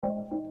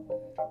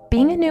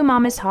Being a new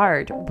mom is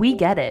hard. We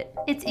get it.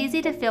 It's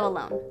easy to feel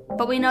alone,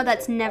 but we know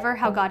that's never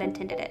how God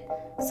intended it.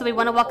 So we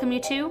want to welcome you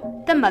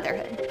to The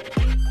Motherhood.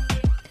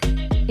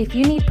 If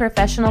you need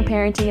professional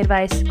parenting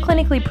advice,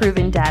 clinically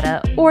proven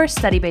data, or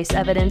study-based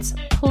evidence,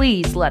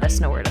 please let us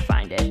know where to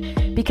find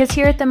it. Because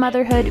here at The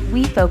Motherhood,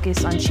 we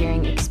focus on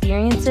sharing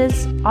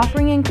experiences,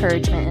 offering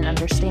encouragement and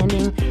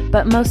understanding,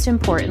 but most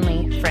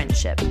importantly,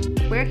 friendship.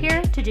 We're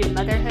here to do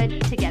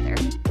motherhood together.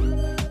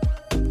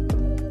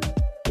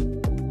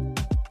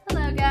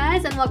 Hello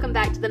guys, and welcome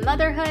back to The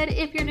Motherhood.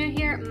 If you're new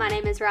here, my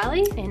name is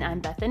Riley. And I'm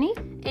Bethany.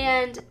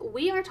 And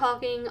we are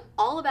talking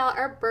all about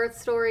our birth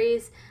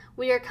stories.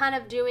 We are kind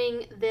of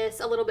doing this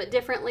a little bit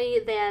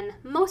differently than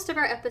most of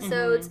our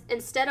episodes.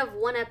 Instead of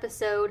one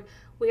episode,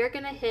 we are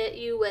going to hit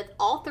you with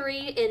all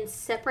three in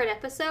separate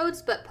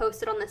episodes, but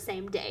posted on the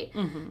same day.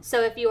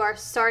 So if you are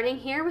starting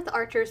here with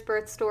Archer's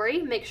birth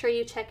story, make sure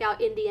you check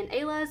out Indy and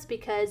Ayla's,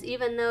 because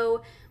even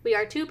though we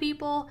are two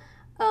people,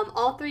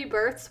 all three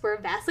births were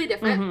vastly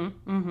different.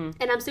 And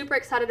I'm super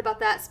excited about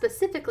that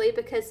specifically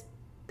because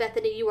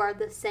Bethany, you are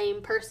the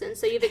same person,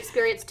 so you've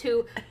experienced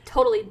two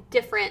totally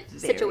different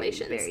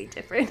situations. Very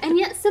different. And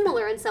yet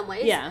similar in some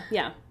ways.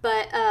 Yeah.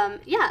 But,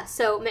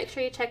 so make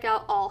sure you check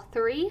out all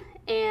three,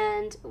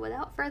 and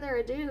without further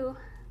ado,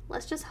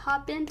 let's just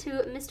hop into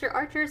Mr.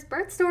 Archer's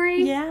birth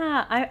story.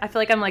 Yeah, I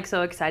feel like I'm,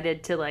 so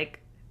excited to,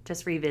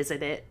 just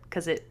revisit it,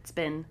 because it's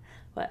been,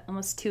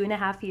 almost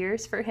 2.5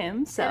 years for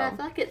him, so. And I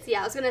feel like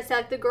I was going to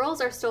say, the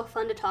girls are still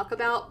fun to talk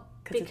about,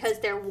 because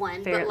they're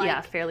one,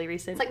 fairly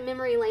recent. It's like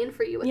memory lane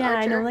for you with Archer.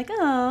 Yeah, and I'm like,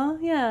 oh,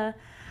 yeah.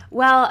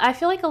 Well, I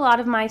feel like a lot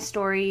of my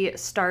story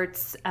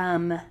starts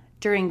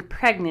during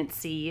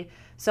pregnancy.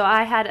 So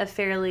I had a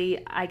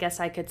fairly, I guess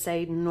I could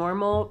say,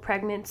 normal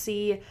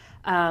pregnancy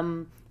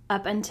up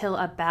until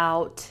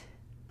about,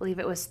 I believe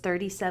it was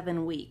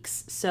 37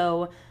 weeks.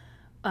 So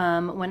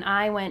when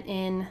I went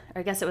in, or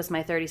I guess it was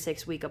my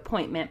 36-week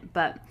appointment,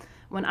 but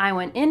when I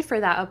went in for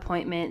that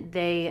appointment,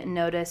 they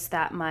noticed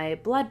that my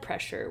blood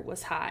pressure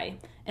was high.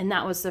 And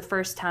that was the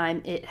first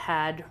time it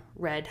had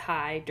read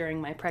high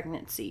during my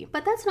pregnancy.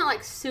 But that's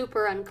not,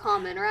 super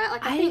uncommon, right?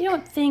 I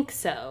don't think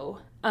so.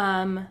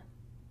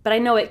 But I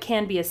know it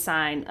can be a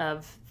sign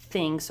of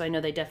things, so I know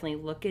they definitely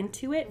look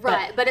into it.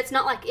 Right, but it's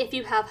not like if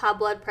you have high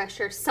blood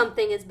pressure,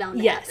 something is bound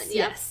to happen.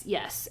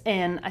 Yes.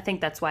 And I think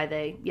that's why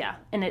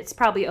and it's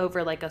probably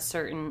over, a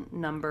certain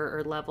number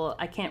or level.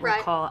 I can't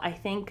recall. I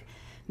think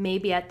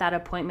maybe at that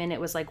appointment it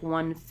was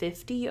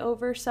 150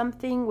 over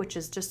something, which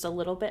is just a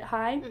little bit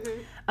high.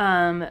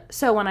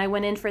 So when I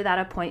went in for that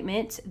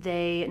appointment,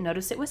 they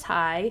noticed it was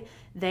high.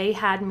 They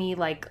had me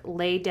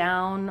lay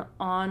down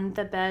on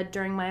the bed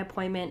during my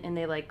appointment, and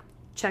they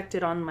checked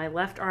it on my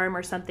left arm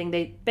or something.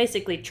 They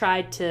basically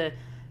tried to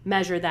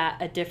measure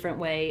that a different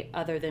way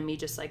other than me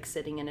just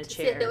sitting in a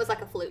chair. It was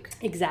like a fluke.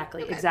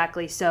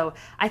 Exactly. So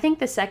I think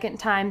the second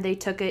time they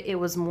took it, it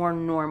was more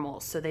normal.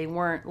 So they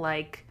weren't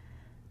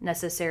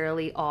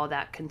necessarily all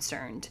that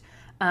concerned.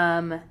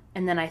 And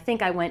then I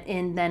think I went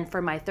in then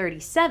for my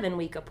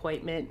 37-week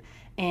appointment,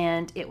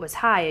 and it was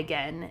high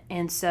again.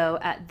 And so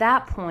at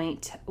that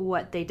point,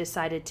 what they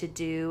decided to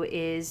do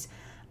is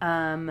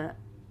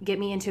get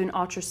me into an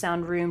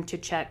ultrasound room to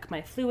check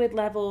my fluid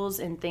levels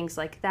and things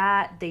like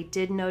that. They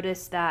did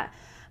notice that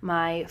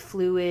my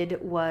fluid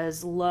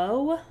was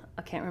low.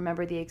 I can't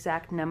remember the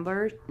exact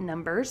numbers,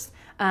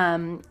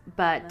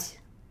 but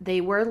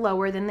they were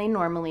lower than they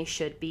normally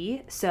should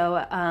be. So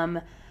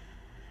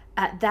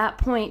at that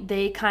point,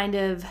 they kind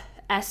of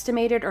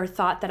estimated or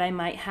thought that I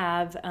might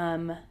have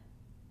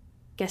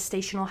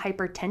gestational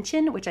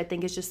hypertension, which I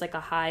think is just a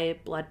high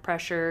blood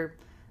pressure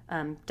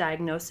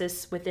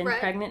diagnosis within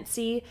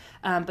pregnancy.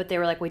 But they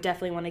were like, we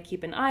definitely want to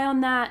keep an eye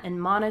on that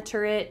and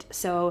monitor it.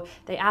 So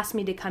they asked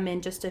me to come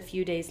in just a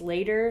few days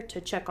later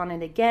to check on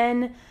it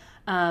again.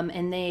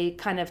 And they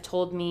kind of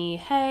told me,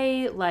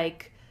 hey,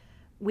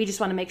 we just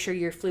want to make sure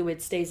your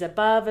fluid stays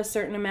above a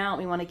certain amount.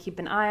 We want to keep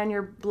an eye on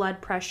your blood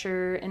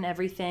pressure and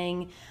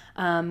everything.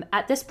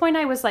 At this point,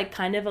 I was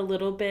kind of a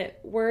little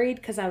bit worried,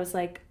 because I was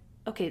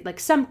okay,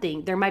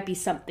 there might be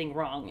something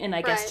wrong. And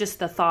I guess just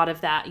the thought of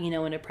that,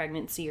 in a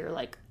pregnancy, you're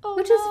oh,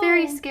 which is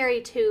very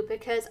scary too,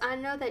 because I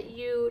know that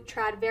you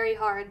tried very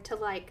hard to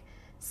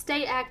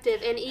stay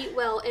active and eat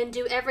well and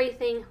do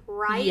everything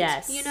right.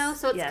 Yes.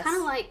 So it's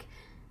kind of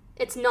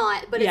it's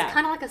not, but it's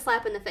kind of like a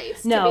slap in the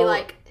face to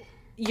be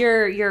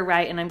You're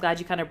right, and I'm glad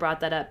you kind of brought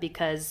that up,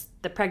 because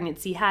the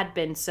pregnancy had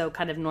been so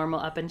kind of normal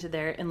up into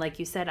there, and like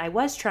you said, I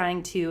was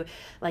trying to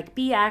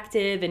be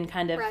active and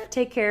kind of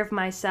take care of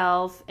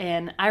myself.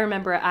 And I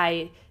remember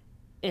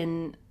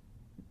in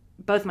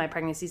both my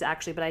pregnancies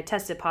actually, but I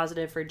tested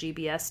positive for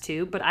GBS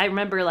too. But I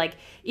remember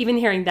even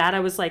hearing that, I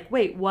was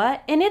wait,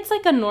 what? And it's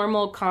a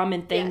normal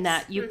common thing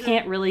that you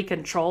can't really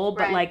control,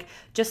 but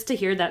just to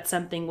hear that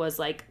something was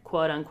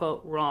quote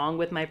unquote wrong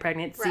with my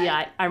pregnancy,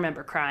 I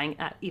remember crying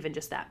at even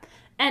just that.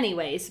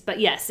 Anyways, but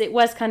yes, it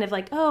was kind of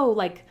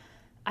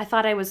I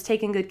thought I was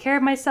taking good care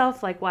of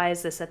myself. Why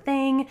is this a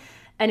thing?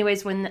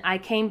 Anyways, when I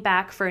came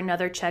back for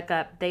another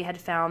checkup, they had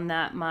found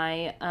that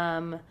my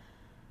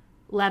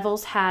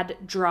levels had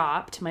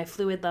dropped. My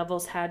fluid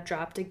levels had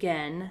dropped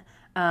again.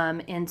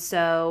 And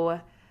so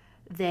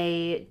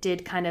they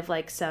did kind of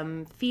like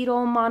some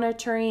fetal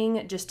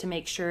monitoring just to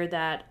make sure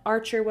that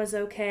Archer was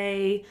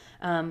okay.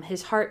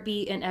 His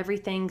heartbeat and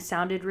everything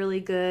sounded really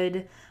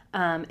good.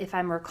 If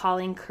I'm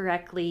recalling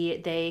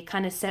correctly, they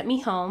kind of sent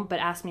me home, but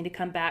asked me to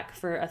come back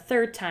for a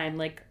third time,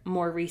 like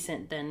more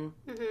recent than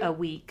a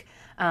week,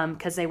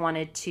 because they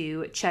wanted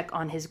to check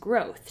on his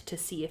growth to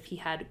see if he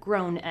had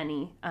grown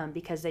any,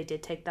 because they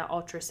did take that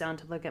ultrasound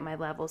to look at my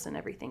levels and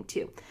everything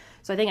too.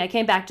 So I think I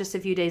came back just a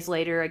few days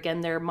later.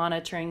 Again, they're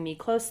monitoring me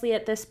closely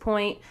at this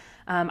point.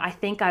 I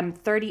think I'm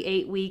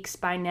 38 weeks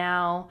by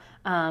now.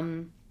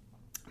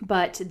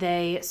 But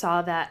they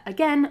saw that,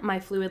 again, my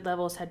fluid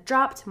levels had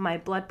dropped, my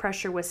blood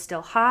pressure was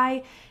still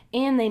high,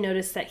 and they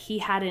noticed that he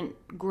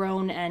hadn't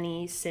grown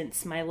any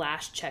since my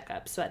last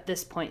checkup. So at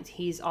this point,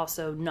 he's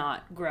also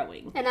not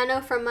growing. And I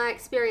know from my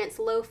experience,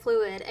 low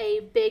fluid,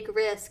 a big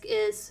risk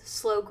is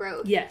slow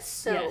growth. Yes.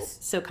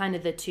 So kind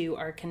of the two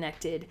are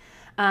connected.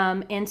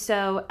 And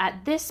so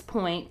at this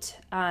point,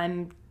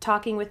 I'm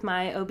talking with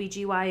my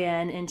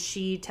OBGYN, and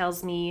she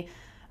tells me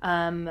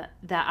that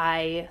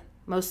I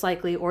most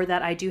likely, or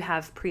that I do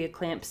have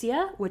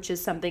preeclampsia, which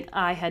is something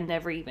I had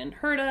never even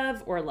heard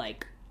of or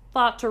like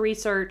thought to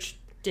research,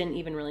 didn't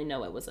even really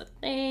know it was a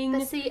thing.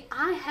 But see,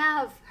 I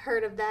have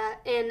heard of that,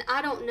 and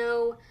I don't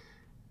know,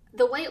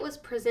 the way it was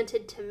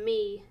presented to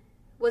me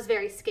was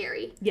very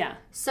scary. Yeah.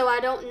 So I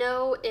don't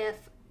know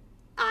if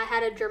I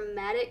had a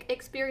dramatic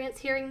experience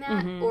hearing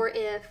that, or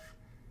if,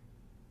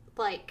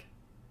 like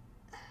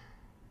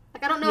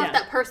I don't know if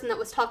that person that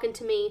was talking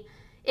to me,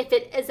 if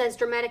it is as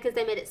dramatic as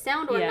they made it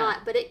sound or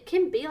not, but it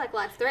can be like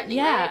life-threatening,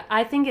 right?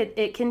 I think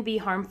it can be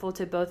harmful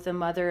to both the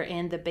mother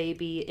and the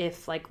baby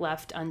if like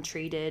left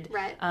untreated.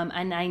 Right.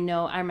 And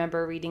I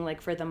remember reading like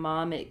for the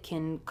mom, it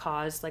can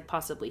cause like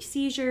possibly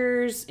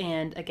seizures,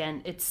 and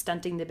again, it's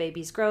stunting the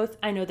baby's growth.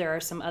 I know there are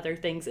some other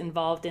things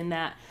involved in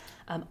that.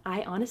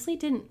 I honestly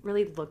didn't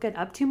really look it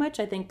up too much.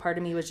 I think part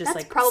of me was just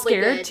that's like probably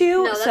scared good.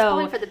 too. No, that's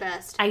probably for the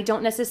best. I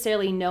don't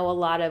necessarily know a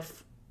lot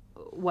of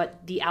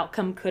what the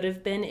outcome could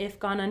have been if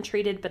gone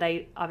untreated, but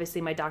obviously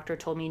my doctor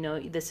told me, no,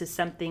 this is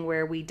something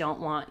where we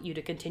don't want you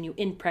to continue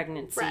in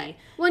pregnancy. Right.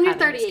 Well, you're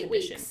 38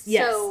 weeks.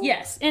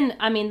 Yes. And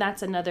I mean,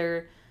 that's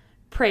another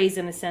praise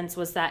in a sense,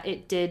 was that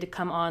it did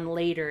come on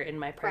later in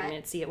my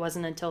pregnancy. Right. It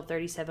wasn't until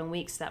 37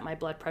 weeks that my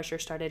blood pressure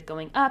started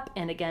going up.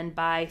 And again,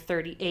 by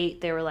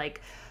 38, they were like,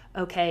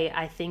 okay,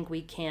 I think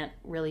we can't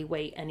really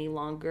wait any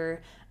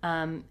longer.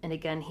 And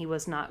again, he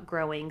was not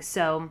growing.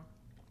 So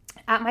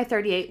at my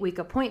 38-week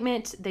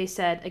appointment, they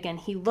said, again,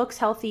 he looks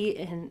healthy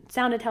and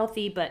sounded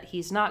healthy, but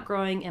he's not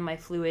growing, and my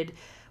fluid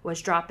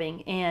was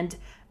dropping. And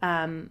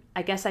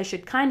I guess I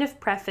should kind of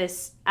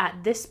preface,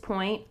 at this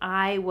point,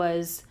 I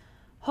was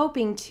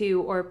hoping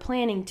to or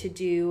planning to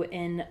do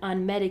an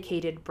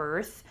unmedicated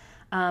birth,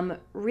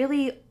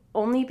 really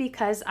only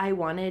because I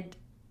wanted,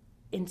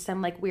 in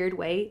some like weird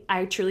way,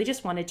 I truly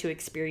just wanted to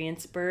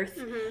experience birth,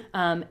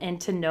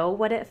 and to know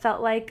what it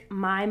felt like.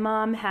 My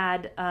mom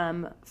had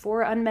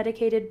 4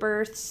 unmedicated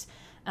births.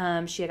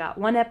 She got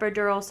 1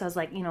 epidural, so I was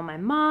like, my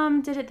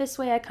mom did it this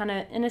way. I kind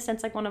of, in a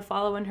sense, like want to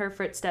follow in her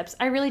footsteps.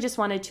 I really just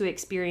wanted to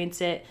experience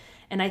it,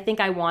 and I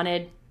think I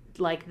wanted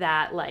like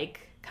that,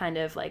 like kind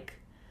of like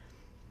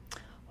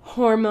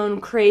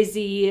hormone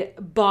crazy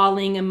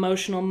bawling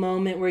emotional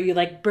moment where you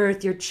like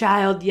birth your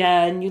child,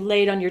 and you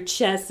lay it on your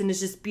chest and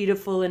it's just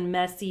beautiful and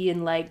messy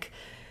and like,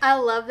 I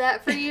love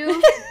that for you,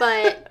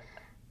 but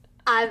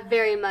I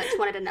very much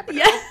wanted an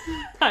epidural.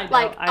 I know,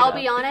 like I know. I'll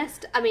be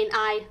honest, I mean,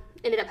 I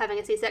ended up having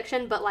a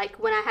C-section, but like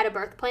when I had a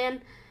birth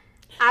plan,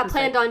 I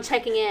planned on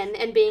checking in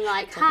and being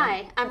like,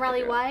 hi, I'm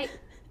Riley White.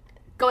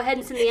 Go ahead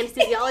and send the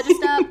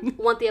anesthesiologist up.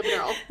 Want the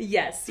epidural.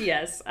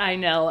 Yes, I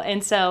know.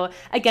 And so,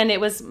 again, it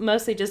was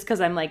mostly just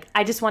because I'm like,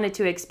 I just wanted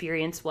to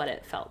experience what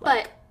it felt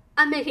like. But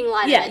I'm making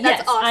light of it.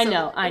 That's awesome. I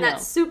know.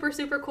 That's super,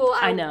 super cool.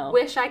 I know.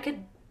 Wish I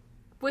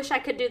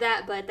could do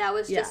that, but that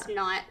was just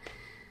not.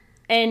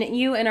 And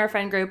you and our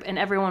friend group and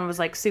everyone was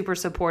like super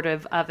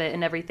supportive of it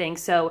and everything.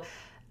 So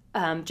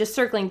just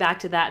circling back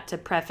to that, to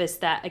preface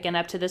that, again,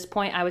 up to this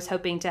point, I was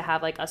hoping to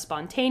have like a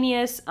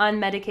spontaneous,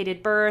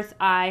 unmedicated birth.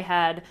 I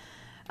had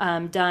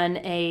done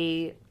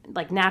a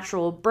like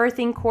natural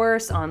birthing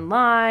course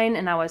online,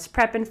 and I was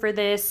prepping for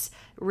this.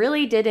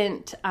 Really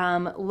didn't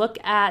look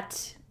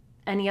at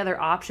any other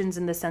options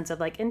in the sense of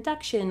like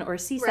induction or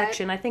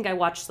C-section. Right. I think I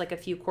watched like a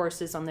few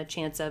courses on the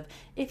chance of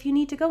if you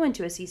need to go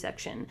into a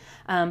C-section,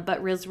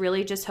 but was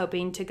really just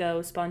hoping to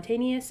go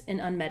spontaneous and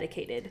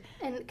unmedicated.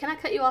 And can I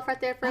cut you off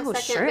right there for a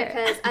second? Sure.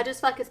 Because I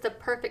just feel like it's the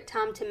perfect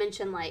time to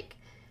mention, like,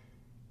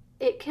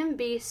 it can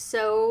be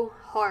so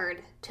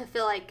hard to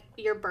feel like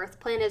your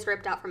birth plan is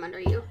ripped out from under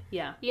you.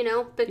 Yeah.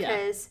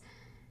 Because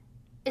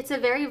it's a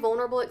very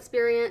vulnerable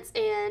experience,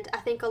 and I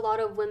think a lot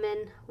of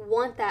women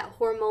want that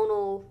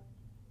hormonal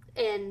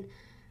and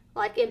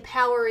like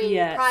empowering,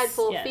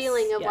 prideful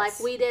feeling of like,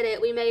 we did it,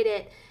 we made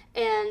it.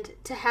 And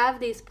to have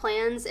these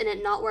plans and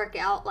it not work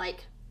out,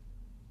 like,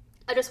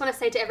 I just want to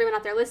say to everyone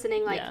out there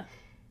listening, like,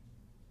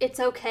 it's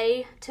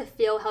okay to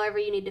feel however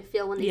you need to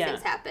feel when these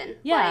things happen.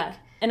 Yeah. Like,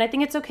 and I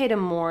think it's okay to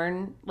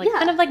mourn, like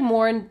kind of like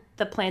mourn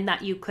the plan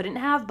that you couldn't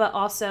have, but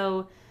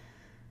also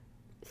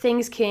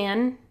things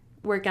can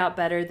work out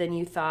better than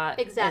you thought.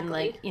 Exactly. And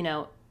like, you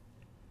know,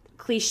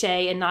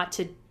 cliche, and not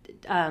to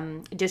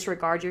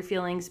disregard your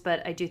feelings,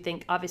 but I do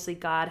think obviously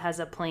God has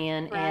a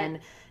plan, and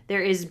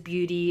there is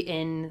beauty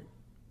in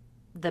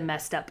the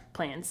messed up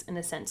plans in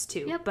a sense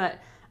too. Yep. But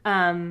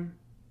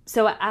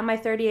so at my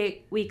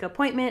 38-week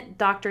appointment,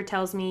 doctor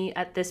tells me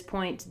at this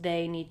point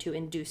they need to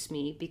induce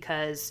me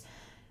because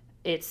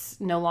it's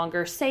no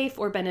longer safe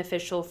or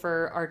beneficial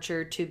for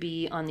Archer to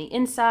be on the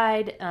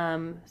inside.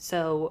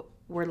 So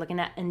we're looking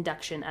at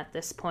induction at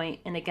this point.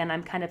 And again,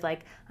 I'm kind of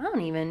like, I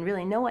don't even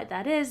really know what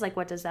that is. Like,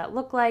 what does that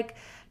look like?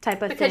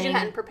 Type of thing. Because you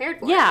hadn't prepared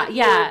for it.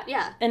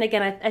 Yeah. And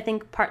again, I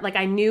think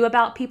I knew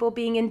about people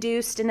being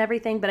induced and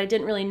everything, but I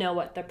didn't really know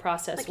what the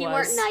process was. Like, you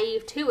weren't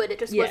naive to it. It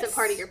just wasn't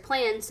part of your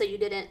plan, so you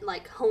didn't,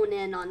 like, hone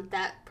in on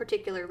that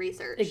particular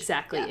research.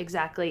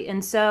 Exactly.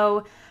 And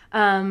so,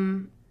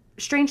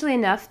 strangely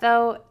enough,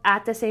 though,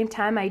 at the same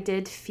time, I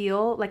did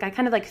feel like I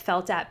kind of like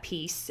felt at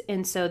peace.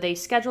 And so they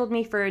scheduled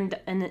me for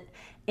an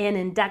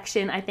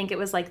induction. I think it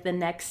was like the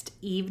next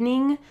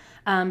evening.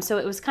 So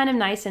it was kind of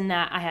nice in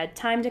that I had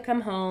time to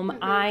come home.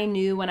 Mm-hmm. I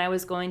knew when I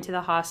was going to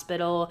the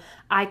hospital,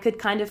 I could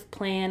kind of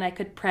plan, I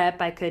could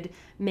prep, I could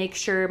make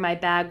sure my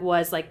bag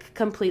was like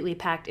completely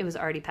packed. It was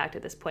already packed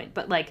at this point,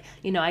 but like,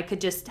 you know, I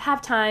could just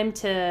have time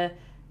to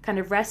kind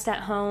of rest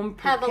at home,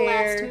 prepare. Have a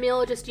last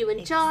meal, just you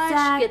and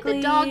Josh, get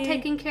the dog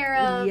taken care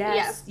of.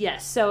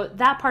 Yes. So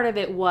that part of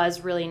it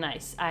was really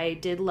nice. I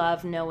did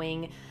love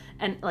knowing,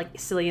 and like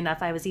silly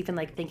enough, I was even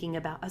like thinking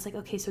about, I was like,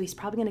 okay, so he's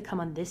probably going to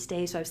come on this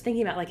day. So I was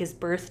thinking about like his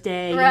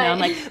birthday, you know, I'm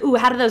like, ooh,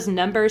 how do those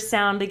numbers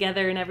sound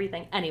together and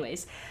everything?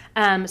 Anyways,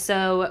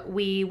 so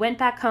we went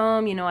back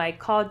home, you know, I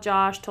called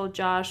Josh,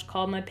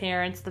 called my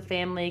parents, the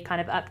family,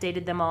 kind of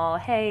updated them all.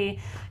 Hey,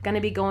 going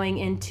to be going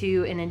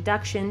into an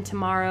induction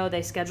tomorrow.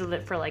 They scheduled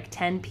it for like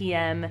 10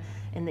 p.m.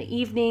 in the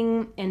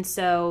evening. And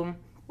so.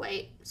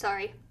 Wait,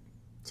 sorry.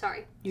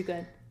 You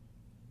good?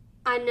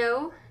 I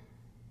know.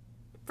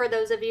 For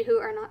those of you who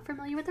are not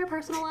familiar with their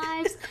personal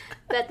lives,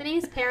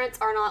 Bethany's parents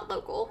are not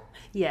local.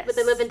 Yes. But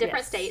they live in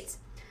different states.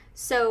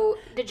 So,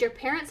 did your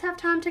parents have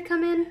time to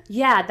come in?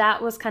 Yeah,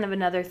 that was kind of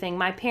another thing.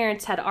 My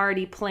parents had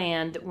already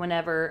planned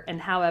whenever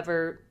and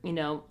however, you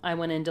know, I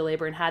went into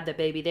labor and had the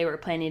baby, they were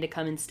planning to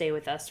come and stay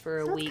with us for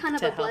a week to help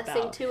out. That's kind of a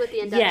blessing, too, with the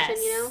induction,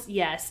 you know?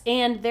 Yes.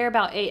 And they're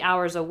about 8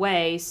 hours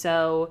away,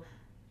 so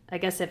I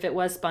guess if it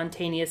was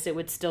spontaneous, it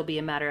would still be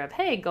a matter of,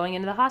 hey, going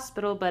into the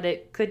hospital, but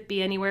it could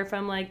be anywhere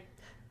from, like,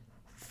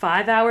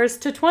 5 hours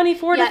to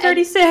 24 to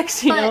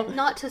 36, you know. But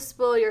not to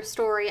spoil your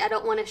story, I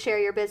don't want to share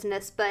your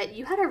business, but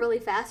you had a really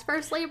fast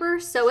first labor,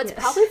 so it's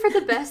probably for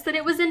the best that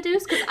it was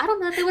induced, because I don't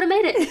know if they would have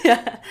made it.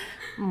 Yeah.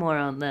 More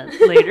on that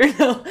later,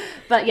 though.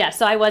 But yeah,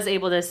 so I was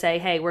able to say,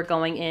 hey, we're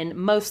going in.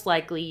 Most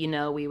likely, you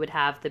know, we would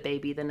have the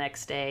baby the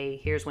next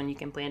day. Here's when you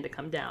can plan to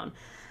come down.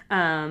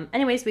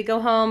 Anyways, we go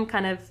home,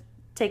 kind of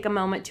take a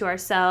moment to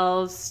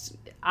ourselves.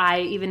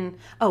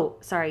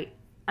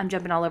 I'm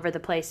jumping all over the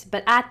place.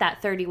 But at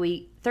that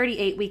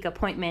 38-week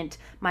appointment,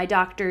 my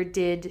doctor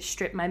did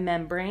strip my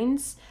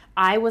membranes.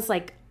 I was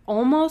like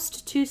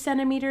almost 2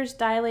 centimeters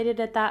dilated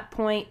at that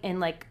point,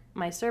 and like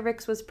my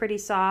cervix was pretty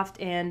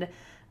soft and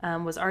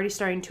was already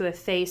starting to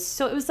efface.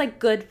 So it was like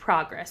good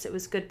progress.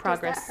 Does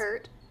that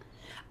hurt?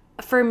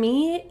 For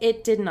me,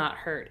 it did not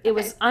hurt. It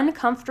was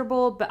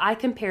uncomfortable, but I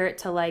compare it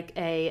to like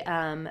a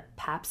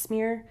pap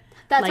smear.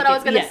 That's like what I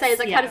was going to say. Is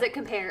like, how does it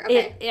compare?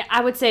 Okay.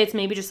 I would say it's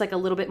maybe just like a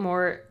little bit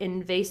more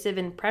invasive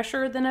in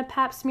pressure than a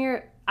pap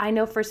smear. I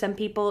know for some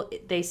people,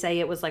 they say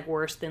it was like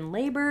worse than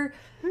labor.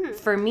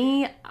 For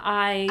me,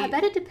 I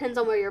bet it depends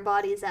on where your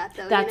body's at,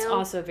 though. That's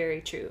also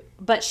very true.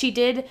 But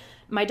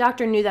my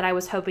doctor knew that I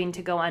was hoping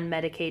to go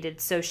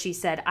unmedicated, so she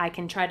said, I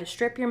can try to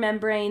strip your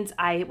membranes.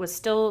 I was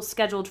still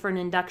scheduled for an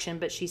induction,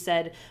 but she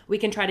said, we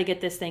can try to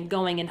get this thing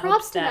going in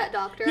hopes to that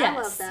doctor. Yes,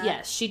 I love that.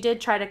 Yes, she did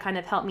try to kind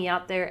of help me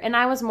out there, and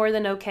I was more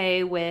than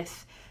okay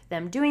with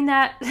them doing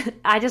that.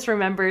 I just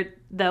remembered,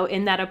 though,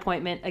 in that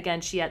appointment,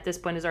 again, she at this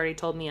point has already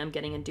told me I'm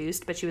getting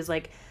induced, but she was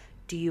like,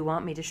 do you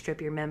want me to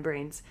strip your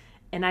membranes?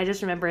 And I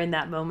just remember in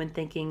that moment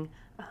thinking,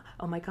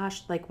 oh my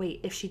gosh, like, wait,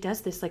 if she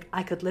does this, like,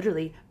 I could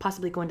literally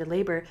possibly go into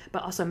labor,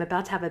 but also I'm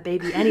about to have a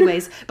baby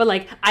anyways. But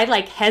like, I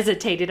like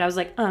hesitated. I was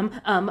like,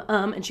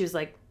 and she was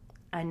like,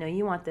 I know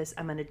you want this.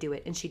 I'm going to do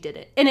it. And she did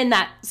it. And in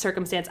that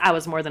circumstance, I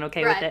was more than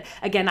okay with it.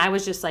 Again, I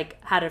was just like,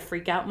 had a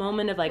freak out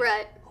moment of like,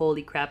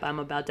 holy crap, I'm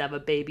about to have a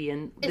baby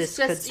and this could start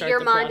the process. It's just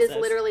your mind is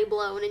literally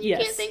blown and you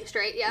can't think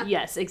straight. Yeah.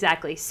 Yes,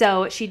 exactly.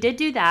 So she did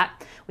do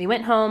that. We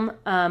went home.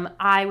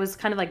 I was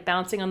kind of like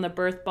bouncing on the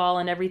birth ball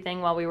and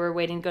everything while we were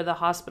waiting to go to the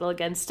hospital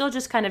again. Still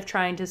just kind of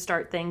trying to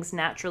start things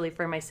naturally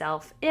for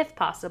myself, if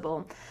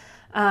possible.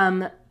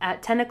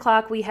 At 10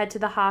 o'clock, we head to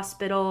the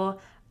hospital.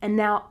 And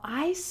now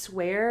I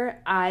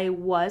swear I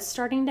was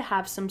starting to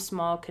have some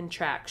small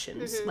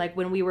contractions. Like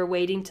when we were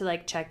waiting to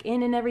like check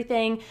in and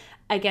everything,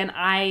 again,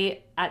 I,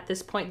 at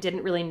this point,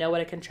 didn't really know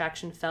what a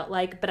contraction felt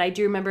like, but I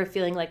do remember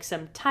feeling like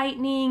some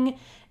tightening,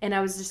 and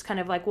I was just kind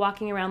of like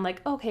walking around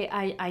like, okay,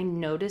 I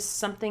noticed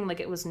something, like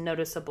it was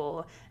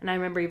noticeable. And I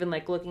remember even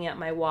like looking at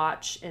my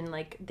watch, and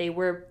like they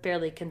were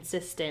fairly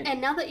consistent.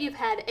 And now that you've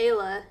had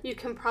Ayla, you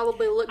can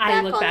probably look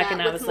back on that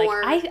and I was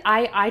more... like,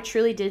 I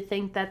truly did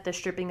think that the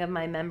stripping of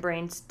my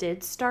membranes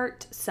did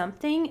start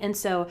something. And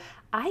so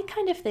I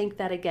kind of think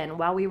that, again,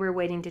 while we were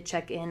waiting to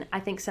check in, I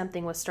think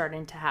something was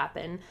starting to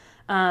happen.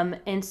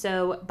 And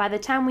so by the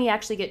time we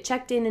actually get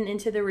checked in and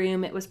into the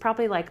room, it was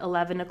probably like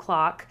 11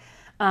 o'clock.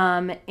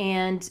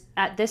 And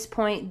at this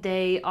point,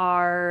 they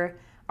are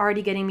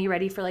already getting me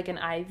ready for like an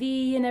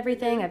IV and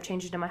everything. I've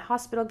changed into my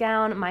hospital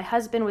gown. My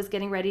husband was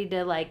getting ready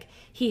to like,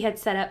 he had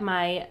set up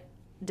my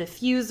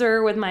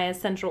diffuser with my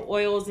essential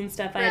oils and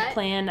stuff I had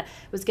planned,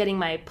 was getting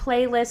my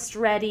playlist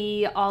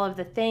ready, all of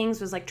the things,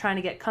 was like trying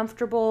to get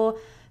comfortable.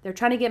 They're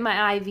trying to get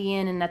my IV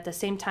in and at the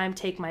same time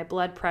take my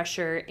blood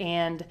pressure.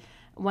 And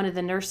one of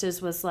the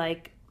nurses was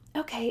like,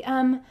 okay,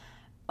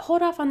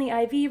 hold off on the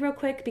IV real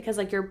quick because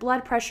like your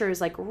blood pressure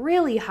is like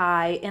really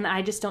high, and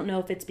I just don't know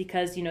if it's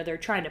because, you know, they're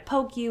trying to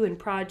poke you and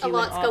prod you. A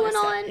lot's and all going this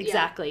stuff. on.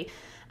 Exactly.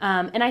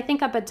 Yeah. And I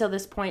think up until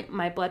this point,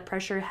 my blood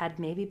pressure had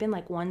maybe been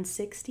like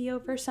 160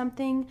 over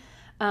something.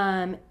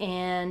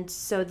 And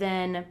so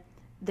then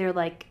they're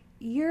like,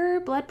 your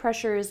blood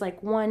pressure is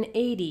like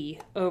 180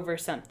 over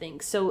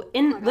something. So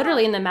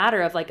literally in the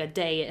matter of like a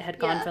day, it had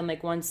gone from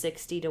like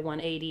 160 to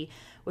 180,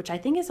 which I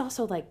think is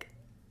also like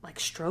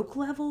stroke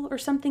level or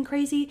something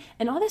crazy.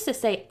 And all this to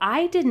say,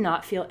 I did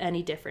not feel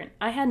any different.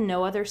 I had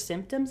no other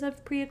symptoms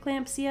of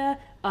preeclampsia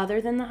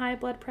other than the high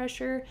blood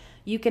pressure.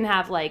 You can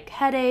have like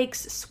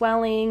headaches,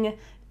 swelling,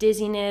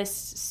 dizziness,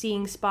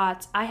 seeing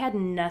spots. I had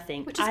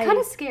nothing. Which is kind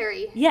of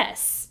scary.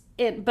 Yes.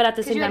 But at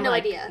the same time, you had no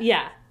idea.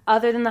 Yeah.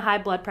 Other than the high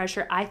blood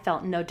pressure, I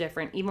felt no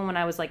different, even when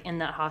I was like in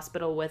that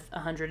hospital with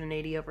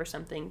 180 over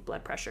something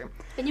blood pressure.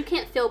 And you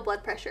can't feel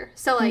blood pressure.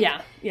 So like,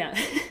 yeah.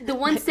 The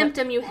one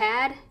symptom you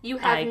have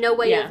no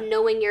way of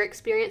knowing you're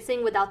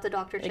experiencing without the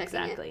doctor checking it.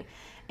 Exactly.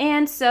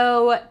 And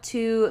so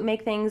to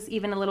make things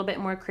even a little bit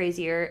more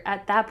crazier,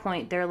 at that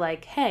point, they're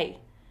like, hey,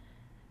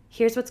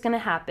 here's what's going to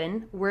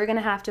happen. We're going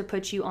to have to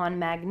put you on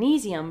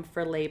magnesium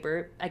for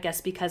labor, I guess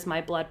because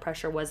my blood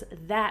pressure was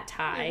that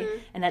high. Mm-hmm.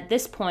 And at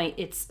this point,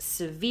 it's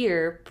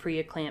severe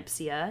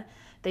preeclampsia.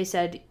 They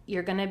said,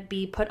 you're going to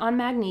be put on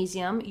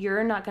magnesium.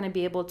 You're not going to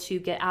be able to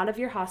get out of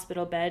your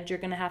hospital bed. You're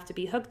going to have to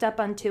be hooked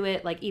up onto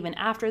it, like even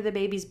after the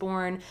baby's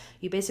born.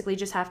 You basically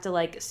just have to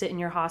like sit in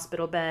your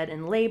hospital bed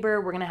and labor.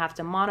 We're going to have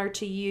to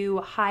monitor you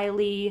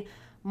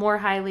more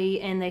highly.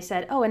 And they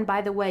said, oh, and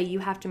by the way, you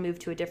have to move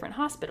to a different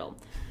hospital.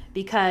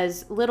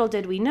 Because little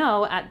did we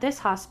know, at this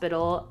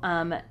hospital,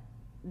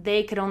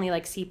 they could only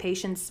like see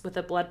patients with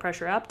a blood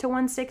pressure up to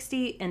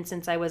 160. And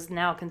since I was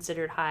now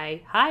considered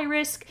high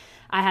risk,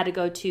 I had to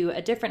go to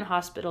a different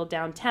hospital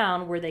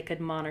downtown where they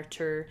could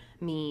monitor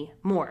me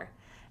more.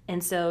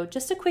 And so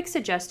just a quick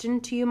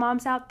suggestion to you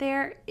moms out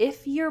there,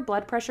 if your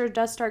blood pressure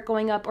does start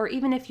going up, or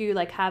even if you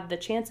like have the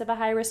chance of a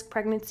high risk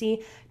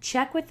pregnancy,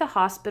 check with the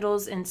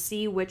hospitals and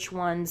see which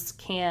ones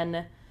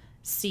can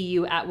see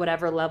you at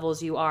whatever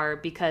levels you are,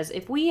 because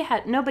if we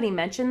had, nobody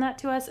mentioned that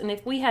to us, and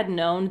if we had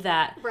known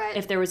that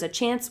if there was a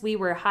chance we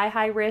were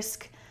high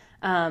risk,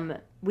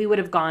 we would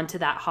have gone to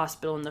that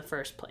hospital in the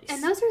first place.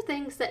 And those are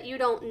things that you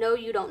don't know.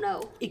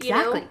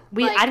 Exactly.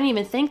 You know? I didn't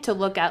even think to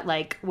look at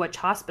like which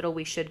hospital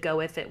we should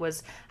go if it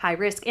was high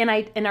risk. And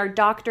our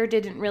doctor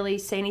didn't really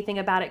say anything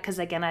about it because,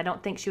 again, I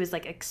don't think she was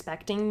like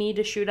expecting me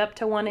to shoot up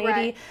to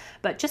 180,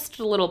 but just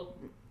a little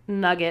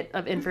nugget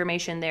of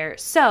information there.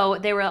 So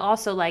they were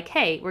also like,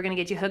 hey, we're going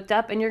to get you hooked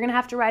up and you're going to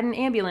have to ride an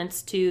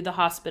ambulance to the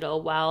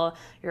hospital while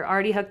you're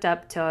already hooked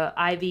up to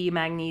IV,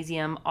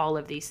 magnesium, all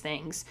of these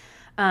things.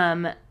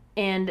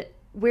 And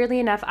weirdly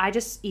enough, I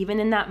just, even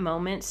in that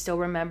moment, still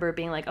remember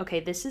being like, okay,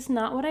 this is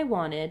not what I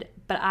wanted,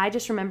 but I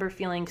just remember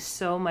feeling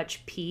so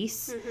much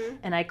peace. Mm-hmm.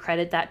 And I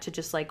credit that to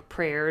just like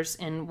prayers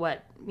and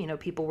what, you know,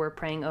 people were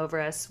praying over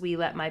us. We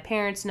let my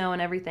parents know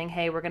and everything,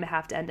 hey, we're going to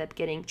have to end up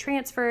getting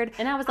transferred.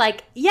 And I was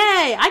like,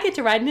 yay, I get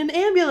to ride in an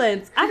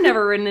ambulance. I've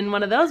never ridden in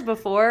one of those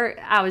before.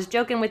 I was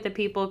joking with the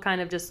people, kind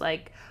of just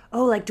like,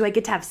 oh, like, do I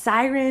get to have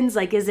sirens?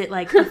 Like, is it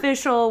like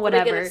official,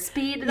 whatever? Are they gonna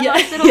speed to the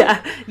hospital?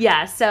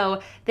 Yeah.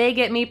 So they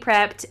get me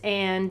prepped.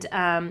 And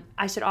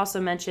I should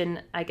also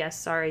mention, I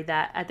guess,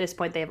 that at this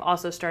point they have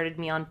also started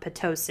me on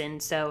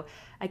Pitocin. So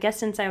I guess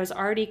since I was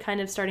already kind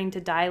of starting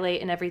to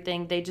dilate and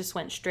everything, they just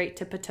went straight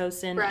to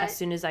Pitocin as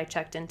soon as I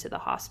checked into the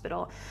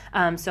hospital.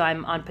 So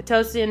I'm on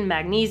Pitocin,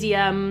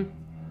 magnesium,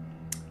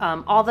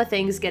 all the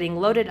things getting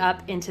loaded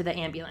up into the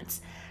ambulance.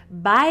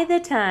 By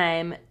the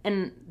time,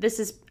 and this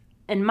is,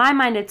 in my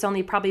mind, it's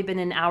only probably been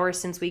an hour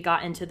since we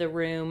got into the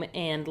room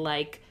and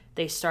like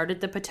they started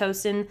the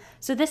Pitocin.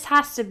 So this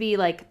has to be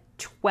like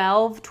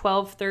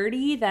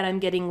 12:30 that I'm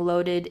getting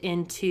loaded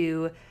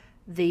into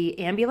the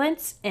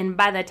ambulance. And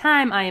by the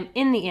time I am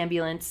in the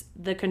ambulance,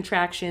 the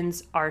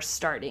contractions are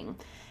starting.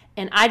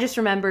 And I just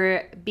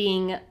remember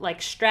being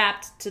like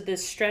strapped to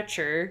this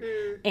stretcher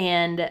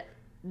and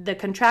the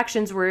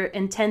contractions were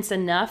intense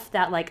enough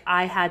that like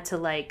I had to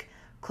like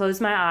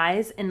close my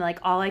eyes, and like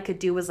all I could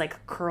do was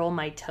like curl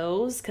my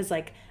toes because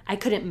like I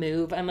couldn't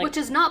move. I'm like, which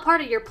is not part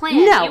of your plan.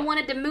 No, you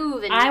wanted to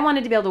move, and I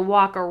wanted to be able to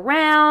walk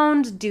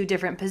around, do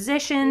different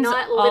positions,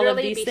 not all of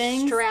literally these be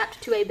things.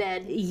 strapped to a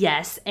bed.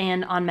 Yes,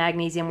 and on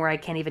magnesium where I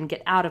can't even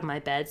get out of my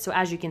bed. So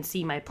as you can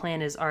see, my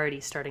plan is already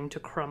starting to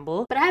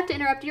crumble. But I have to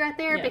interrupt you right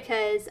there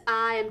because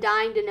I am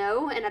dying to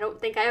know, and I don't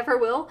think I ever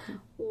will.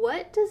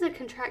 What does a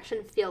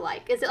contraction feel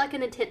like? Is it like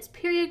an intense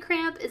period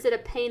cramp? Is it a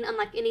pain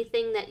unlike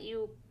anything that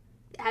you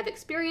have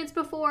experienced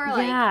before?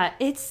 Yeah,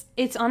 it's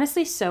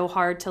honestly so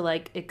hard to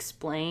like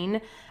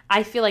explain.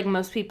 I feel like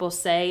most people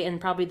say,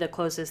 and probably the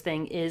closest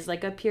thing is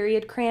like a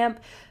period cramp,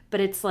 but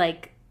it's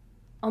like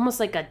almost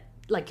like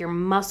your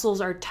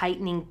muscles are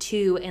tightening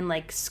too, and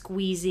like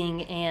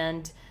squeezing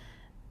and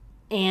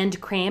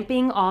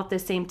cramping all at the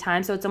same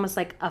time. So it's almost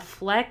like a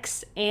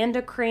flex and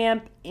a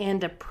cramp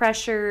and a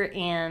pressure,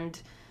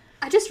 and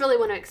I just really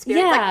want to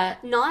experience. Yeah.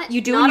 Like, not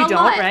you do not and you a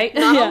don't, lot, right?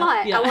 Not Yeah, a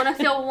lot. yeah. I want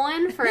to feel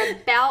one for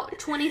about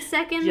 20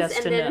 seconds, just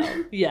and to then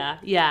know.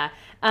 Yeah.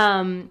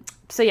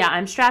 So yeah,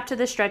 I'm strapped to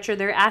the stretcher.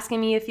 They're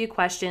asking me a few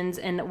questions,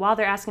 and while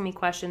they're asking me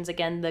questions,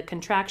 again, the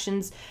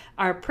contractions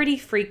are pretty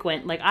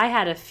frequent. Like I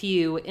had a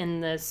few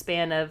in the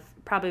span of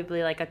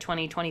probably like a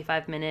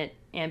 20-25 minute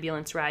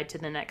ambulance ride to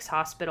the next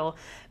hospital.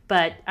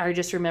 But I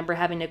just remember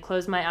having to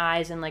close my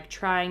eyes and like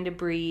trying to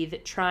breathe,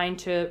 trying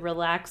to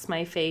relax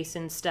my face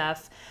and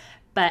stuff.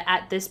 But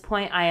at this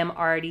point, I am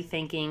already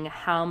thinking,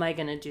 how am I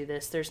going to do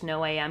this? There's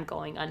no way I'm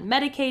going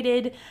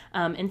unmedicated.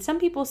 And some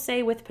people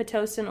say with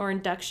Pitocin or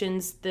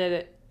inductions,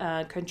 the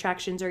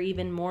contractions are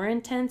even more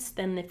intense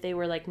than if they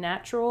were like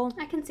natural.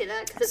 I can see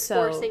that because it's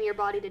forcing your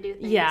body to do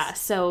things. Yeah.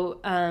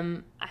 So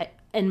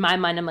in my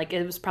mind, I'm like,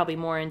 it was probably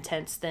more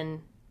intense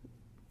than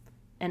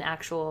an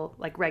actual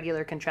like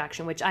regular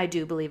contraction, which I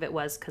do believe it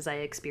was because I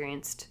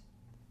experienced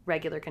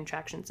regular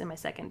contractions in my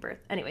second birth.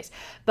 Anyways,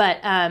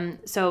 but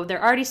so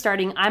they're already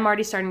starting. I'm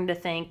already starting to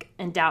think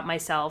and doubt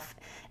myself.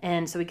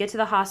 And so we get to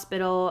the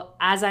hospital.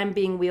 As I'm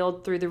being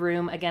wheeled through the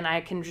room, again,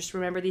 I can just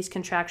remember these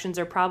contractions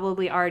are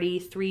probably already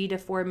 3 to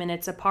 4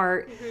 minutes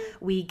apart.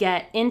 Mm-hmm. We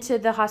get into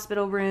the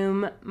hospital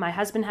room. My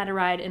husband had a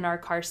ride in our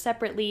car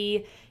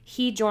separately.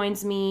 He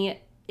joins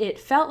me. It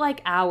felt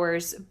like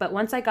hours, but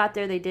once I got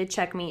there, they did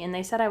check me, and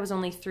they said I was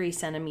only 3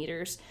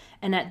 centimeters.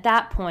 And at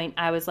that point,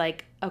 I was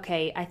like,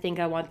 okay, I think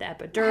I want the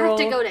epidural. I have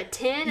to go to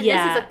 10, and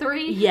this is a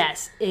 3?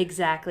 Yes,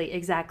 exactly.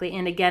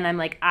 And again, I'm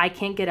like, I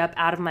can't get up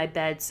out of my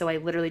bed, so I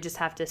literally just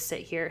have to sit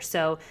here.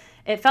 So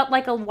it felt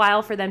like a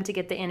while for them to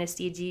get the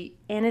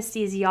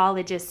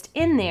anesthesiologist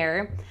in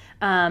there.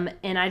 And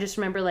I just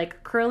remember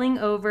like curling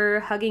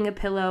over, hugging a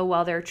pillow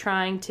while they're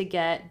trying to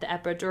get the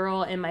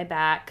epidural in my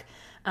back.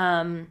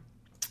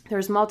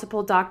 There's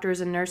multiple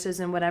doctors and nurses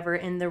and whatever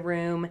in the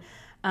room.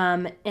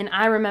 And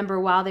I remember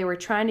while they were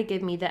trying to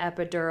give me the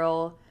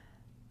epidural,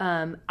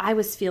 I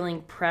was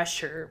feeling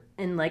pressure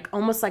and like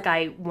almost like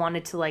I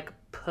wanted to like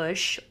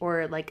push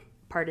or like,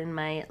 pardon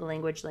my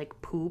language, like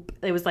poop.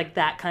 It was like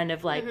that kind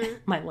of like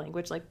my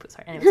language, like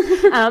sorry.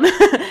 Anyways,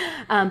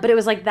 but it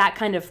was like that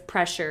kind of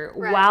pressure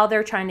while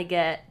they're trying to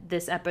get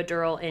this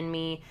epidural in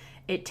me.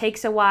 It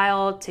takes a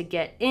while to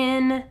get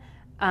in.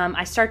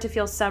 I start to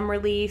feel some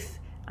relief.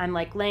 I'm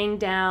like laying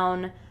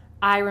down.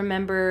 I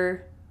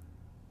remember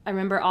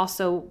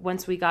also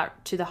once we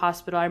got to the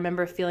hospital, I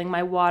remember feeling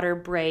my water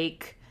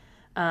break.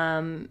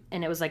 And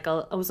it was like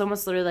it was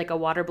almost literally like a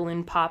water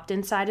balloon popped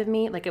inside of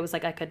me. Like it was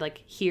like I could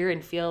like hear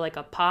and feel like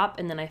a pop,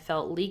 and then I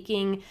felt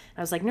leaking.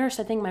 I was like, nurse,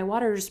 I think my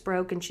water just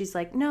broke. And she's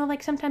like, no,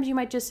 like sometimes you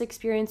might just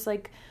experience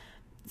like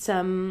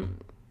some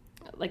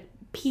like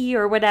pee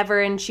or whatever.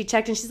 And she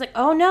checked and she's like,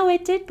 oh no,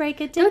 it did break.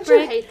 Don't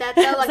you hate that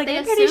though? Like they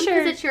assume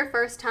because it's your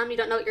first time, you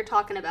don't know what you're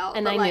talking about.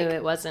 And I knew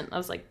it wasn't. I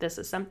was like, this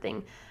is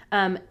something.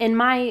 And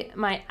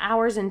my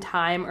hours in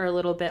time are a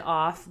little bit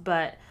off,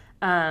 but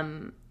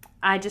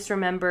I just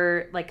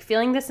remember like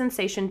feeling the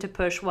sensation to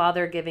push while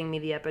they're giving me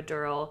the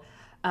epidural.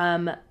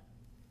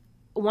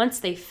 Once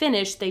they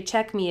finish, they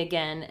check me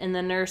again, and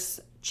the nurse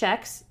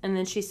checks, and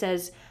then she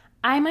says,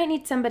 I might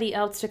need somebody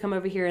else to come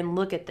over here and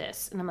look at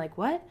this. And I'm like,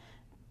 what?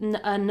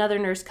 Another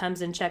nurse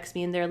comes and checks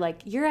me, and they're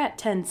like, you're at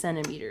 10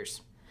 centimeters.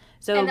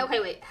 So, and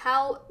okay, wait,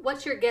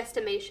 what's your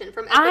guesstimation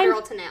from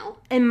epidural to now?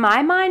 In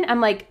my mind,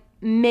 I'm like,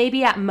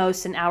 maybe at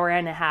most an hour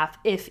and a half,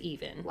 if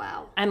even.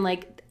 Wow. I'm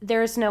like,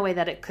 there's no way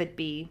that it could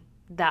be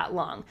that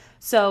long.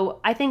 So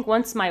I think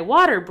once my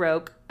water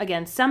broke,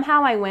 again,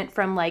 somehow I went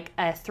from like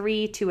a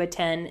 3 to a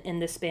 10 in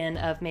the span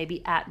of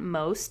maybe at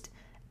most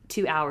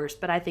 2 hours,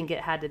 but I think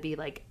it had to be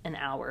like an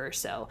hour or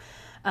so.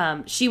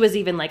 She was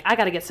even like, I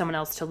got to get someone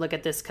else to look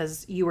at this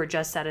because you were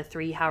just at a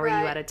 3. How are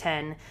you at a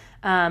 10?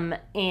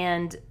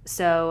 And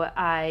so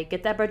I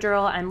get that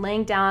epidural. I'm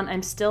laying down.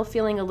 I'm still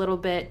feeling a little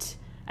bit,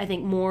 I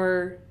think,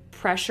 more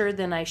pressure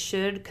than I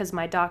should because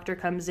my doctor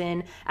comes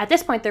in. At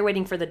this point, they're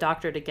waiting for the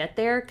doctor to get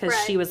there because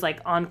she was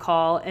like on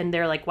call, and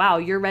they're like, wow,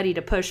 you're ready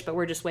to push, but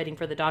we're just waiting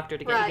for the doctor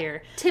to get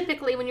here.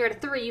 Typically, when you're at a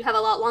 3, you have a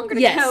lot longer to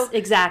go. Yes,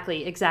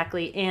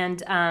 exactly.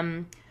 And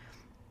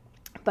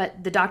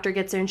But the doctor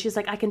gets there and she's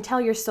like, I can tell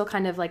you're still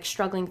kind of like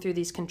struggling through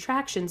these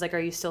contractions. Like, are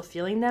you still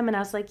feeling them? And I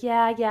was like,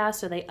 yeah.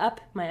 So they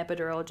up my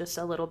epidural just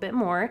a little bit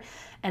more.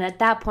 And at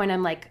that point,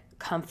 I'm like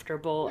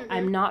comfortable. Mm-hmm.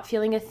 I'm not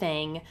feeling a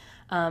thing.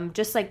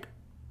 Just like,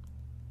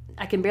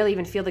 I can barely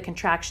even feel the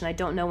contraction. I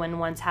don't know when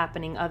one's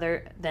happening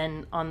other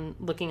than on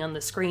looking on the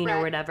screen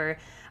or whatever.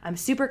 I'm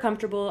super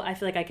comfortable. I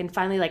feel like I can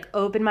finally like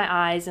open my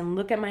eyes and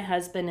look at my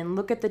husband and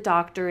look at the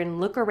doctor and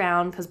look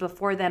around. Because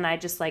before then I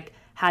just like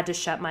had to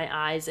shut my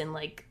eyes and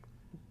like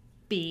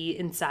be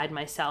inside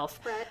myself.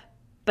 Right.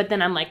 But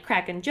then I'm like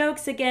cracking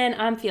jokes again.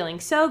 I'm feeling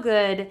so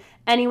good.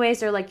 Anyways,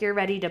 they're like, you're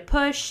ready to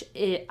push.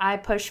 I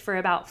pushed for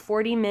about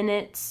 40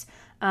 minutes.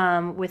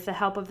 With the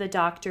help of the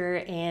doctor,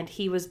 and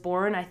he was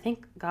born, I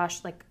think,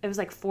 it was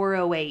like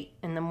 4:08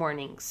 in the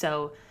morning.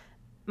 So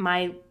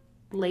my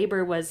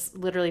labor was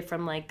literally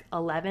from like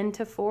 11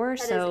 to 4.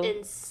 That so is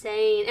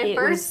insane. And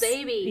first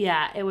baby.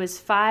 Yeah, it was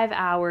 5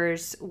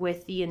 hours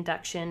with the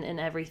induction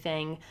and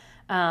everything.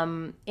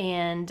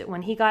 And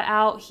when he got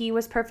out, he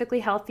was perfectly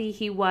healthy.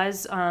 He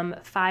was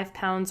 5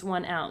 pounds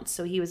 1 ounce.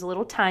 So he was a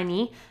little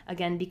tiny,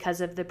 again,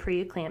 because of the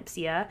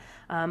preeclampsia.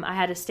 I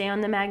had to stay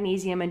on the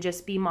magnesium and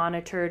just be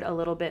monitored a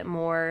little bit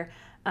more.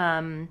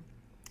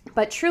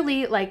 But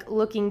truly, like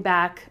looking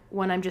back,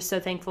 when I'm just so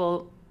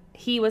thankful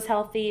he was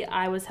healthy,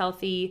 I was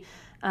healthy.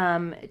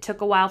 It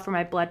took a while for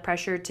my blood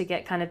pressure to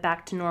get kind of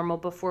back to normal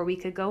before we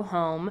could go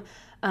home.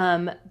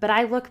 But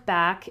I look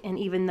back, and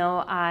even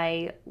though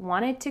I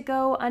wanted to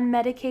go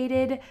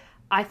unmedicated,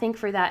 I think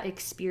for that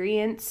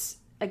experience,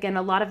 again,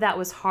 a lot of that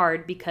was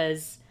hard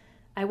because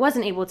I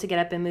wasn't able to get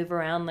up and move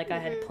around like I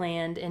had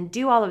planned and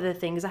do all of the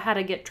things. I had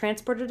to get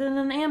transported in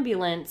an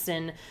ambulance,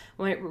 and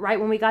right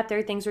when we got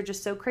there, things were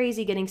just so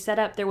crazy getting set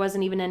up. There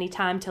wasn't even any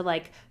time to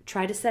like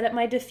try to set up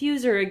my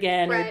diffuser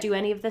again or do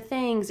any of the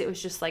things. It was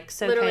just like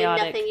so literally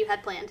chaotic. Nothing you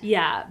had planned.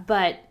 Yeah,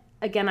 but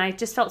again, I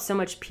just felt so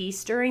much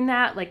peace during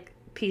that, like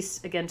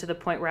peace again to the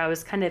point where I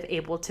was kind of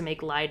able to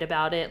make light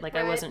about it. Like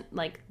I wasn't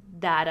like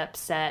that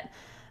upset.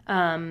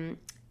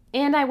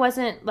 And I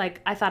wasn't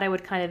like, I thought I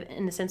would kind of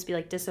in a sense be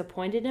like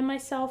disappointed in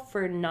myself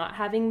for not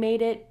having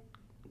made it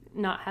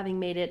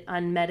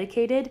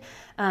unmedicated.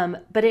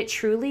 But it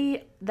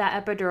truly,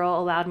 that epidural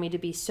allowed me to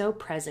be so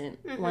present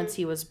once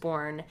he was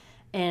born.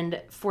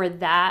 And for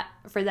that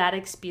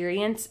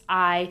experience,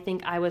 I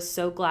think I was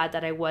so glad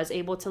that I was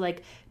able to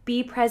like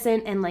be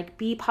present and like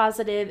be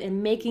positive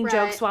and making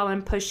jokes while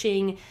I'm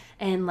pushing,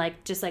 and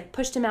like just like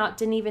pushed him out,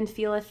 didn't even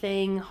feel a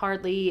thing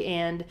hardly,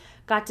 and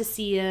got to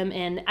see him.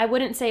 And I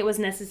wouldn't say it was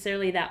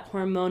necessarily that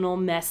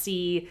hormonal,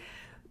 messy,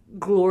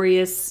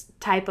 glorious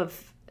type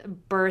of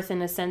birth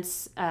in a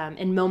sense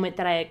and moment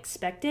that I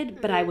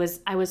expected, but I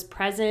was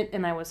present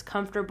and I was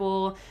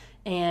comfortable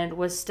and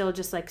was still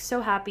just like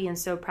so happy and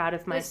so proud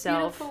of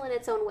myself. It's beautiful in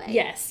its own way.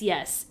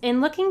 Yes. And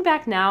looking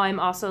back now, I'm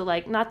also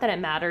like, not that it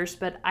matters,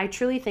 but I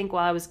truly think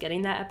while I was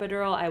getting that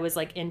epidural, I was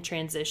like in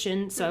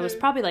transition. So I was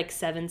probably like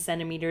 7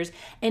 centimeters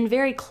and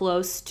very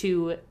close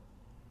to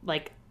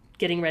like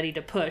getting ready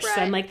to push. So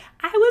I'm like,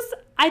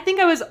 I think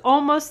I was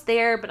almost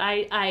there, but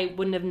I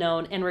wouldn't have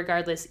known. And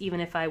regardless, even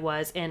if I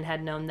was and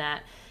had known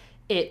that,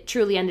 it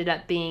truly ended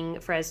up being,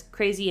 for as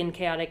crazy and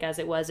chaotic as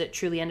it was, it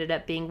truly ended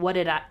up being what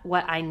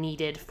I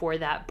needed for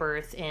that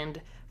birth and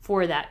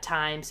for that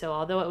time. So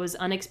although it was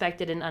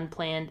unexpected and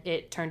unplanned,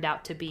 it turned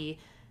out to be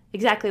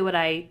exactly what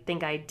I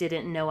think I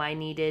didn't know I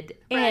needed.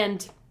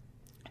 And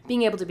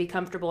being able to be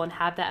comfortable and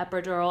have that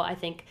epidural, I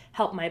think,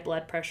 helped my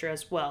blood pressure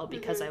as well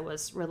because I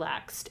was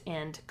relaxed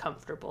and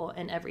comfortable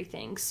and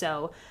everything.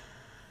 So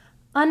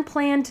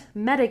unplanned,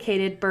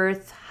 medicated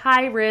birth,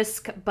 high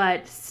risk,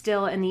 but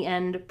still in the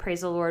end, praise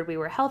the Lord, we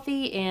were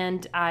healthy,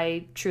 and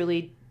I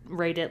truly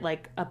rate it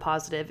like a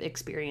positive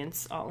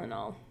experience all in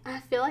all. I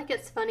feel like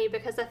it's funny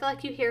because I feel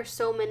like you hear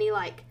so many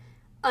like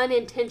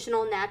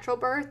unintentional natural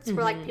births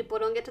where like people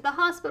don't get to the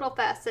hospital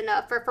fast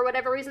enough, or for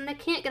whatever reason they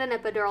can't get an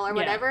epidural or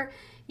whatever.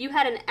 You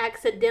had an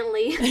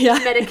accidentally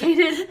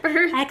medicated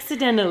birth.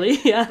 Accidentally,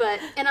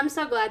 And I'm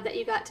so glad that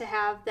you got to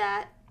have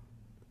that,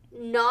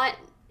 not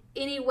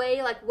anyway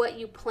like what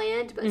you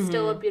planned, but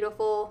still a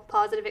beautiful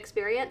positive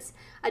experience.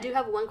 I do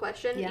have one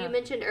question. You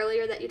mentioned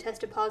earlier that you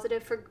tested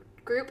positive for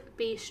group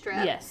B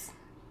strep. Yes.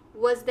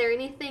 Was there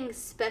anything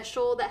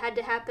special that had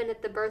to happen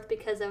at the birth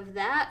because of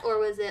that, or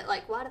was it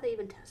like, why do they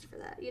even test for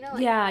that, you know?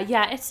 Like,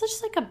 it's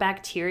just like a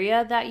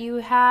bacteria that you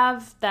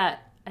have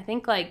that I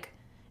think like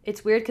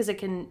it's weird because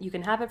you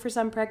can have it for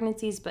some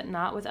pregnancies but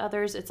not with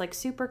others. It's like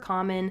super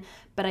common,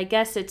 but I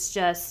guess it's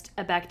just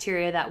a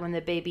bacteria that when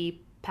the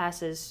baby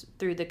passes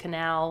through the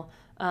canal,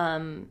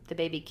 the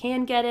baby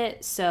can get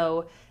it.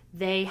 So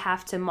they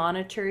have to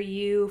monitor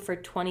you for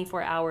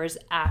 24 hours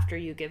after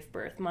you give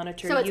birth.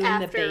 Monitor so you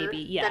and the baby.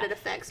 Yeah. That it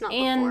affects, not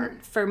before.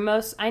 And for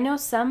most, I know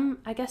some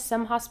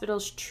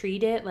hospitals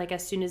treat it like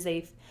as soon as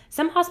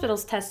some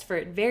hospitals test for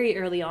it very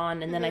early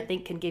on and then I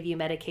think can give you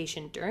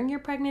medication during your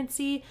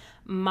pregnancy.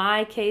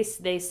 My case,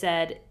 they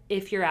said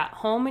if you're at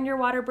home and your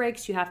water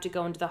breaks, you have to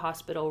go into the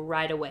hospital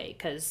right away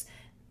because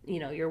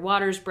your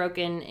water's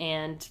broken,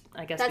 and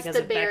I guess That's because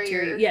the of barrier.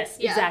 bacteria. Yes,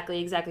 Yeah.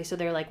 exactly. So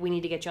they're like, we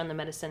need to get you on the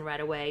medicine right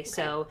away. Okay.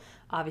 So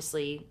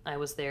obviously I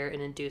was there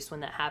and induced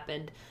when that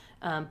happened.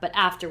 But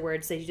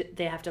afterwards,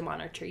 they have to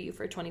monitor you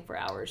for 24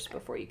 hours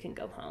before you can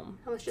go home.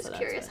 I was just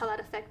curious how that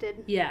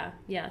affected. Yeah.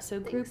 So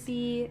Group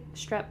B,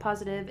 strep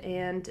positive,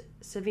 and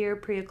severe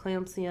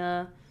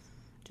preeclampsia.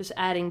 Just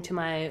adding to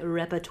my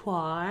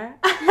repertoire.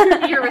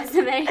 Your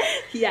resume.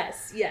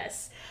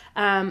 Yes.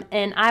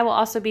 And I will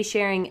also be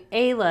sharing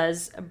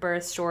Ayla's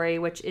birth story,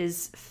 which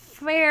is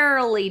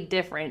fairly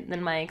different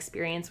than my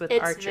experience with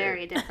Archer. It's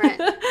very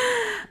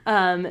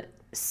different.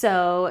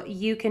 So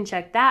you can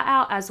check that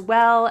out as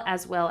well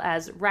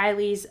as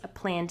Riley's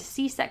planned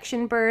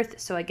C-section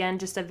birth. So again,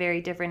 just a very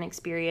different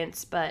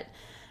experience, but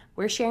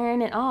we're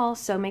sharing it all,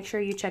 so make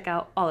sure you check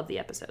out all of the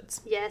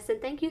episodes. Yes,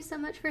 and thank you so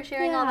much for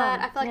sharing all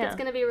that. I feel like it's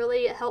going to be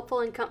really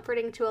helpful and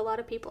comforting to a lot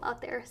of people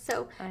out there.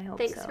 So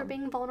thanks for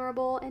being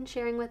vulnerable and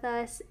sharing with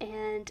us.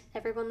 And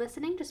everyone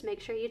listening, just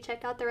make sure you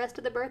check out the rest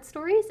of the birth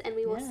stories, and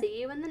we will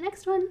see you in the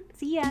next one.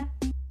 See ya.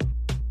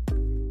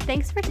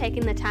 Thanks for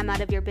taking the time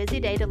out of your busy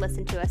day to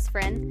listen to us,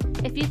 friend.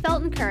 If you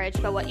felt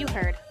encouraged by what you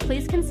heard,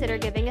 please consider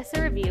giving us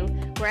a review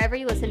wherever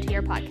you listen to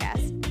your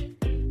podcast.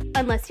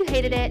 Unless you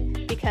hated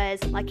it,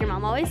 because like your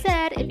mom always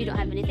said, if you don't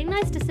have anything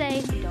nice to say,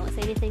 you don't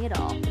say anything at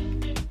all.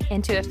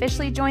 And to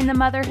officially join the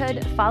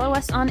motherhood, follow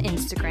us on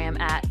Instagram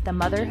at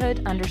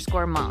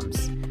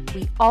themotherhood_moms.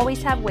 We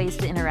always have ways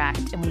to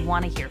interact, and we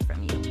want to hear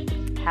from you.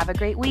 Have a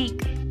great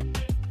week.